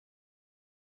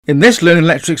In this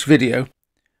LearnElectrics video,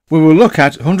 we will look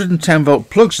at 110 volt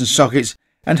plugs and sockets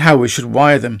and how we should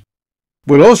wire them.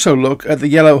 We'll also look at the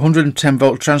yellow 110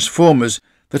 volt transformers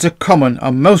that are common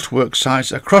on most work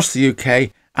sites across the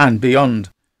UK and beyond.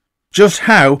 Just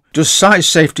how does site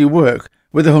safety work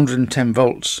with 110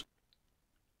 volts?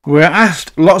 We are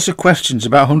asked lots of questions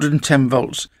about 110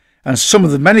 volts, and some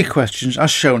of the many questions are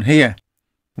shown here.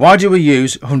 Why do we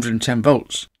use 110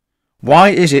 volts? Why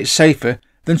is it safer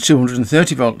than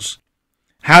 230 volts?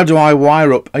 How do I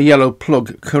wire up a yellow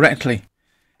plug correctly?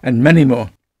 And many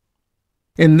more.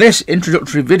 In this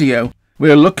introductory video, we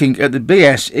are looking at the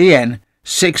BS-EN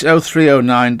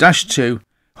 60309-2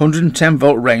 110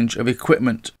 volt range of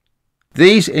equipment.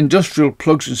 These industrial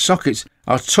plugs and sockets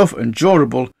are tough and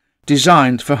durable,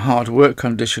 designed for hard work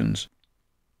conditions.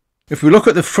 If we look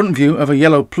at the front view of a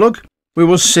yellow plug, we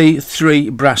will see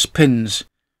 3 brass pins,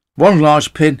 1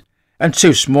 large pin and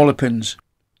 2 smaller pins.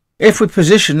 If we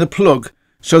position the plug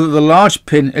so that the large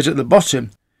pin is at the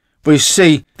bottom, we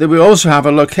see that we also have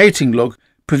a locating lug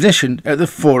positioned at the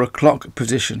 4 o'clock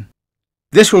position.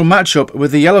 This will match up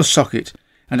with the yellow socket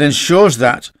and ensures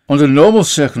that, under normal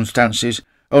circumstances,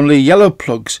 only yellow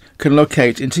plugs can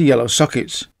locate into yellow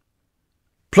sockets.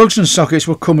 Plugs and sockets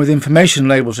will come with information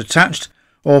labels attached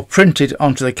or printed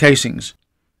onto the casings.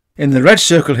 In the red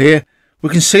circle here, we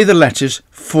can see the letters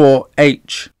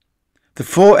 4H. The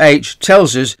 4H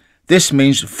tells us this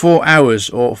means 4 hours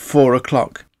or 4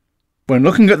 o'clock. When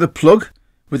looking at the plug,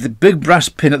 with the big brass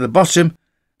pin at the bottom,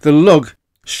 the lug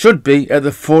should be at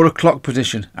the 4 o'clock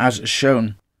position as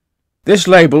shown. This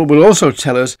label will also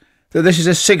tell us that this is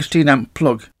a 16 amp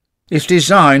plug. It's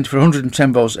designed for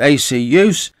 110 volts AC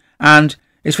use and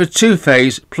is for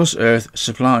 2-phase plus earth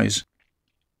supplies.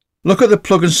 Look at the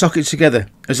plug and socket together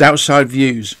as outside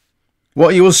views.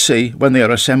 What you will see when they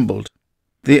are assembled.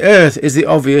 The earth is the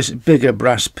obvious bigger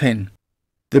brass pin.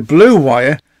 The blue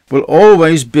wire will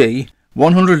always be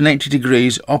 180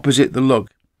 degrees opposite the lug,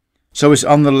 so it's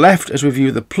on the left as we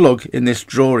view the plug in this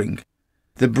drawing.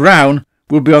 The brown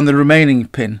will be on the remaining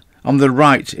pin, on the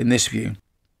right in this view.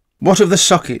 What of the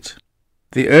socket?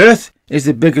 The earth is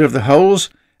the bigger of the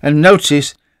holes, and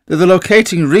notice that the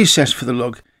locating recess for the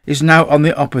lug is now on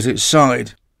the opposite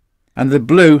side, and the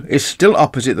blue is still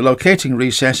opposite the locating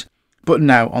recess, but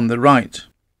now on the right.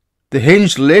 The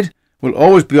hinged lid will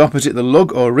always be opposite the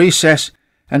lug or recess,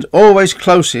 and always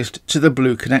closest to the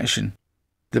blue connection.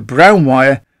 The brown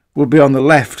wire will be on the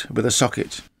left with a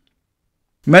socket.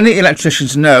 Many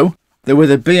electricians know that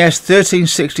with a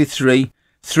BS1363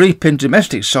 3-pin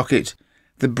domestic socket,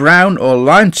 the brown or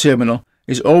line terminal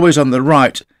is always on the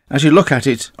right as you look at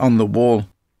it on the wall.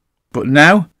 But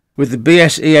now, with the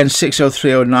BS-EN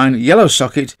 60309 yellow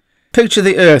socket, picture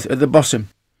the earth at the bottom,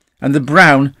 and the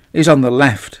brown is on the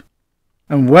left.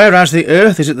 And whereas the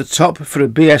earth is at the top for a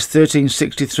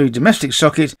BS1363 domestic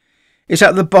socket, it's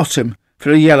at the bottom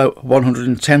for a yellow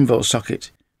 110 volt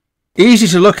socket. Easy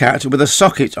to look at with a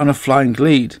socket on a flying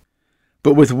lead,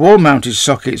 but with wall-mounted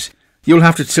sockets you'll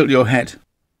have to tilt your head.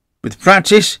 With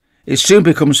practice, it soon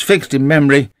becomes fixed in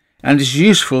memory and is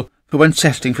useful for when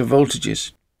testing for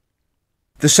voltages.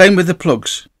 The same with the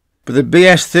plugs. For the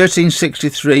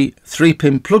BS1363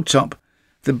 3-pin plug top,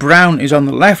 the brown is on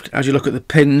the left as you look at the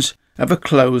pins of a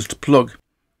closed plug,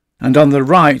 and on the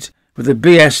right with the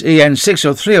BS-EN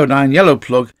 60309 yellow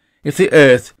plug if the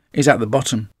earth is at the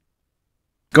bottom.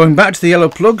 Going back to the yellow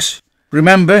plugs,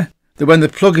 remember that when the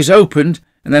plug is opened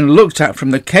and then looked at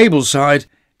from the cable side,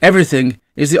 everything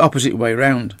is the opposite way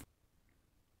round.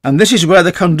 And this is where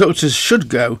the conductors should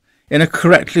go in a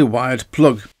correctly wired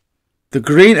plug. The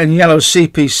green and yellow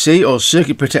CPC or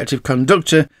circuit protective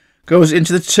conductor goes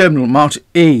into the terminal marked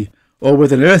E or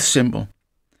with an earth symbol,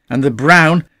 and the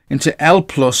brown into L+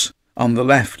 on the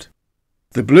left.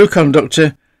 The blue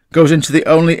conductor goes into the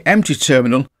only empty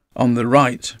terminal on the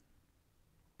right.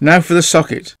 Now for the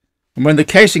socket, and when the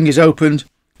casing is opened,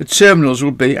 the terminals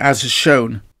will be as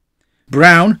shown.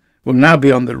 Brown will now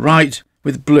be on the right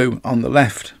with blue on the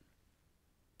left.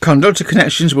 Conductor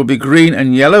connections will be green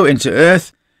and yellow into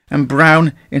earth and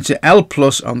brown into L+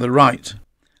 on the right,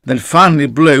 then finally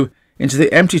blue into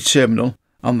the empty terminal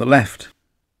on the left.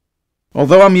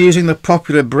 Although I'm using the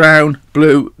popular brown,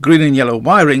 blue, green and yellow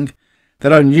wiring,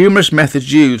 there are numerous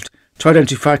methods used to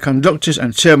identify conductors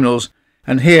and terminals,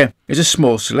 and here is a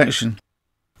small selection.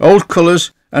 Old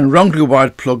colours and wrongly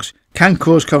wired plugs can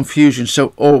cause confusion,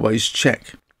 so always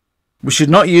check. We should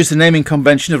not use the naming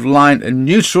convention of line and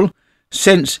neutral,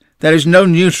 since there is no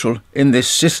neutral in this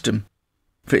system.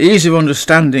 For ease of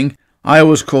understanding, I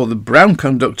always call the brown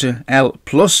conductor L+,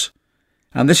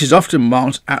 and this is often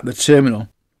marked at the terminal.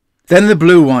 Then the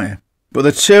blue wire, but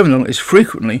the terminal is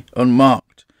frequently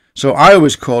unmarked, so I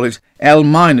always call it L-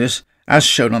 as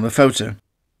shown on the photo.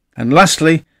 And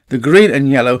lastly, the green and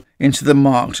yellow into the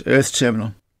marked earth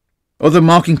terminal. Other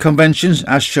marking conventions,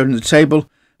 as shown in the table,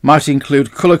 might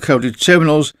include colour-coded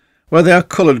terminals where they are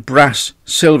coloured brass,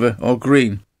 silver or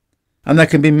green, and there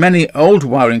can be many old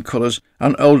wiring colours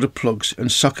on older plugs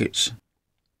and sockets.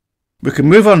 We can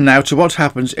move on now to what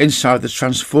happens inside the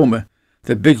transformer,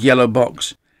 the big yellow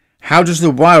box. How does the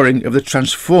wiring of the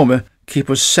transformer keep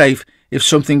us safe if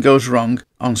something goes wrong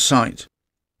on site?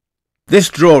 This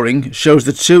drawing shows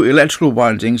the two electrical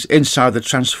windings inside the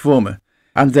transformer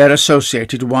and their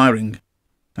associated wiring,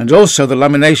 and also the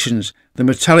laminations, the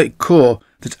metallic core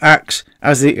that acts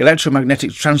as the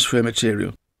electromagnetic transfer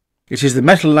material. It is the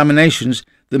metal laminations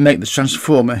that make the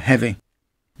transformer heavy.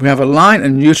 We have a line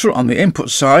and neutral on the input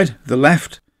side, the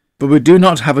left, but we do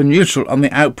not have a neutral on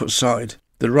the output side,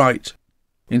 the right.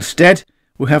 Instead,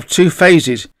 we have two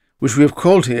phases, which we have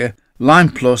called here line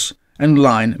plus and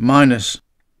line minus.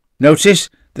 Notice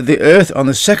that the earth on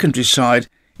the secondary side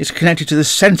is connected to the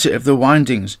centre of the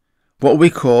windings, what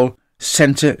we call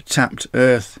centre tapped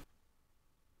earth.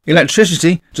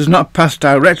 Electricity does not pass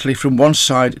directly from one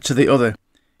side to the other.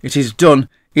 It is done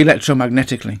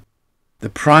electromagnetically. The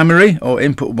primary or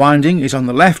input winding is on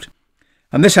the left,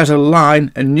 and this has a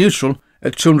line and neutral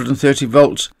at 230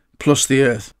 volts plus the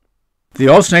earth. The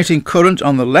alternating current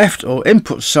on the left or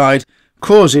input side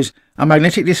causes a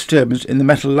magnetic disturbance in the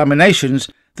metal laminations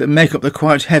that make up the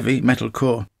quite heavy metal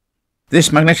core.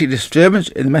 This magnetic disturbance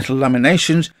in the metal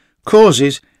laminations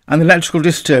causes an electrical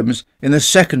disturbance in the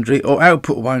secondary or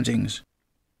output windings.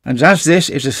 And as this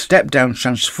is a step-down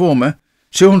transformer,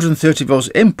 230 volts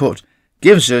input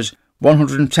gives us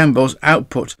 110 volts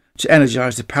output to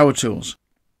energise the power tools.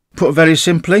 Put very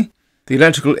simply, the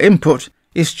electrical input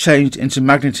is changed into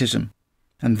magnetism,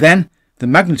 and then the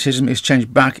magnetism is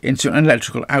changed back into an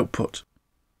electrical output.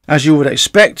 As you would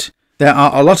expect, there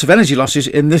are a lot of energy losses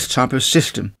in this type of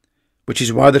system, which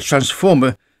is why the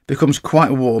transformer becomes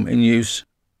quite warm in use.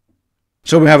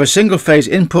 So we have a single phase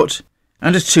input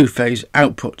and a two-phase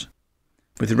output.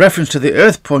 With reference to the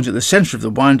earth point at the centre of the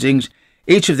windings,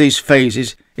 each of these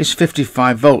phases is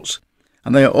 55 volts,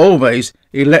 and they are always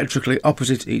electrically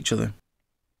opposite each other.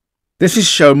 This is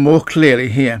shown more clearly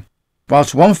here.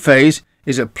 Whilst one phase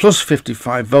is at plus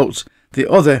 55 volts, the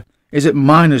other is at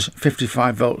minus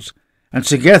 55 volts, and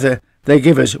together they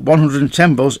give us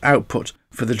 110 volts output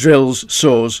for the drills,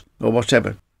 saws or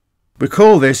whatever. We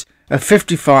call this a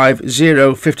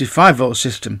 55-0-55 volt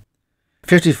system.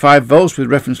 55 volts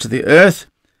with reference to the earth,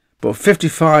 but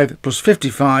 55 plus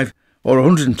 55 or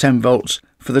 110 volts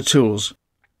for the tools.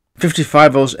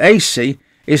 55 volts AC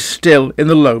is still in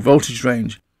the low voltage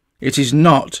range. It is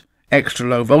not extra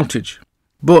low voltage,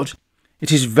 but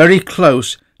it is very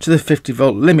close to the 50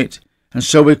 volt limit, and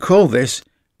so we call this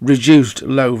reduced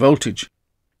low voltage.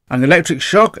 An electric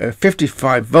shock at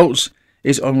 55 volts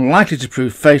is unlikely to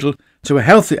prove fatal to a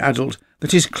healthy adult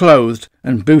that is clothed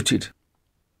and booted.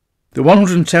 The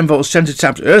 110 volt centre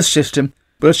tapped earth system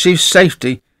will achieve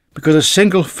safety because a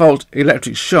single fault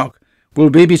electric shock will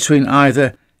be between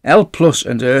either L plus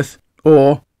and earth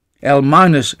or L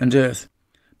minus and earth,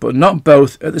 but not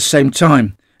both at the same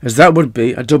time, as that would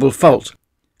be a double fault,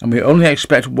 and we only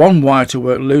expect one wire to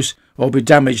work loose or be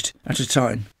damaged at a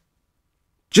time.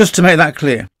 Just to make that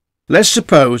clear, let's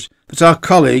suppose that our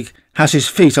colleague has his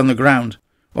feet on the ground,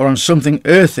 or on something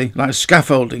earthy like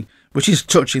scaffolding which is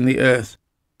touching the earth.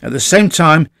 At the same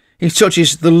time, he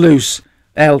touches the loose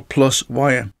L plus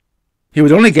wire. He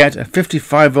would only get a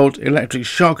 55 volt electric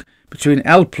shock between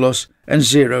L plus and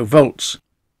 0 volts.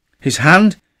 His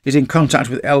hand is in contact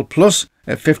with L plus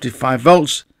at 55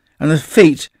 volts, and the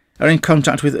feet are in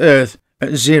contact with earth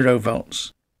at 0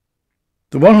 volts.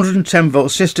 The 110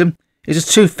 volt system is a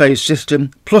two-phase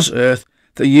system plus earth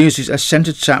that uses a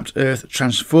centre tapped earth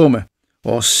transformer,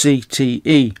 or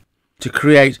CTE, to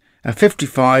create a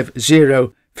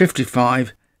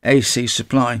 55-0-55 AC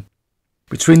supply.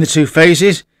 Between the two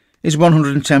phases is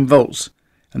 110 volts,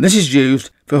 and this is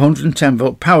used for 110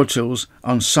 volt power tools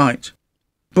on site.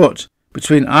 But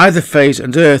between either phase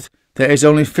and earth there is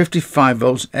only 55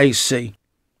 volts AC.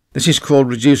 This is called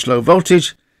reduced low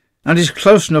voltage, and is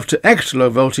close enough to extra low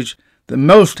voltage that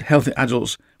most healthy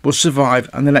adults will survive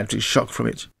an electric shock from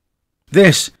it.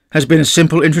 This has been a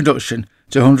simple introduction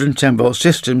to 110 volt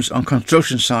systems on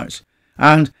construction sites,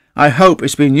 and I hope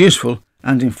it's been useful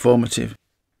and informative.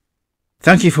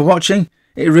 Thank you for watching.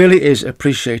 It really is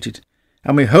appreciated,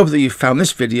 and we hope that you found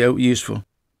this video useful.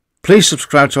 Please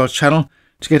subscribe to our channel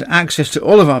to get access to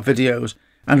all of our videos,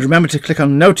 and remember to click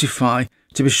on notify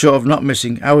to be sure of not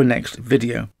missing our next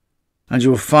video. And you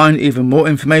will find even more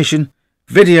information,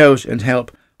 videos and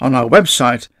help on our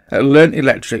website at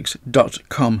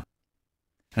LearnElectrics.com.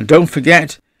 And don't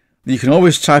forget that you can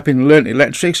always type in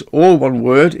LearnElectrics, all one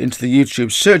word, into the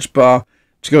YouTube search bar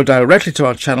to go directly to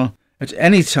our channel at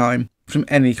any time from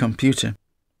any computer.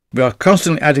 We are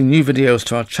constantly adding new videos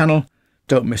to our channel.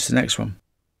 Don't miss the next one.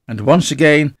 And once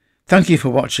again, thank you for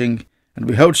watching, and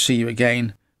we hope to see you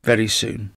again very soon.